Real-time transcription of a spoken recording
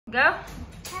Go.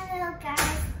 Hello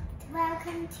guys,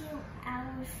 welcome to our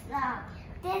vlog.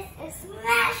 This is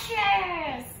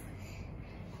Smashers,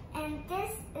 and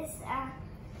this is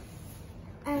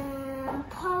a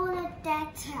polar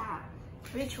dactyl.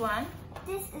 Which one?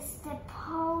 This is the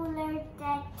polar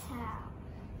dactyl.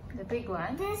 The big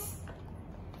one?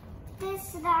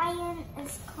 This lion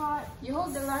is called You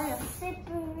hold the lion.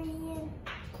 Siberian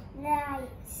lion.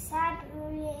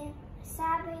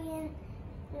 Siberian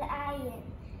lion.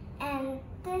 And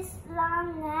this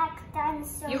long-necked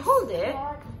dinosaur. You hold it?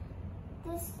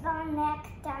 This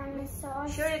long-necked dinosaur.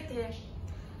 Show it here.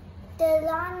 The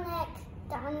long-necked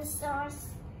dinosaurs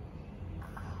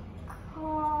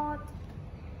called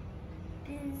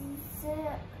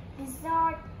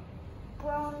Bizarre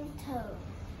Bronto.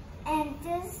 And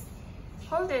this.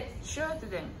 Hold it. Show it to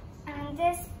them. And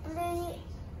this blue,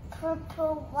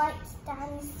 purple, white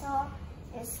dinosaur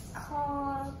is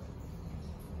called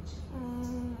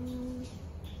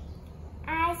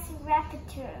Ice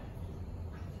Raptor.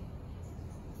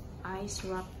 Ice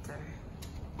Raptor.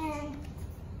 And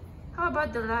How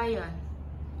about the lion?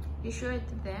 You show it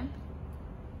to them?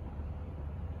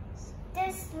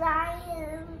 this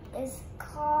lion is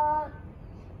called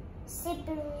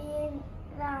Siberian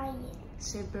lion.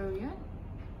 Siberian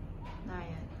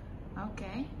lion.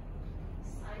 Okay.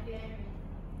 Siberian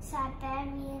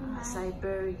lion.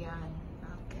 Siberian.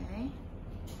 Okay.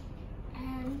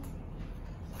 And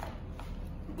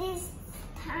these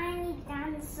tiny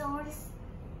dinosaurs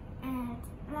and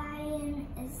lion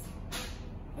is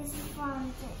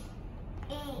from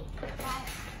the egg like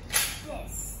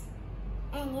this.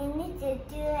 And you need to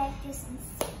do like this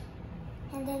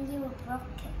and then you will broke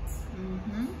it.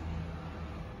 Mm-hmm.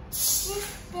 This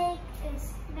egg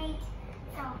is made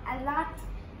from a lot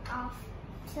of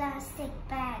plastic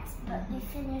bags, but we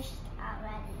finished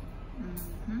already.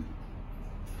 Mm-hmm.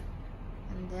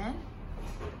 And then,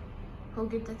 who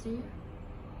gave that to you?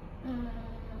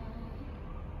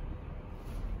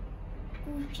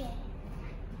 Uche.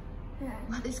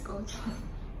 What is Coach?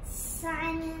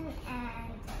 Simon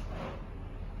and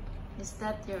Is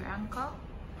that your uncle?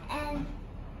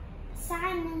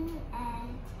 Simon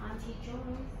and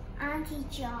Auntie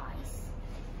Joyce.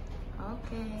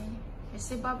 Okay. You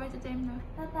say bye-bye to them now.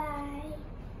 Bye-bye.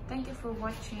 Thank you for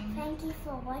watching. Thank you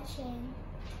for watching.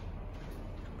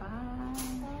 Bye.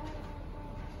 Bye.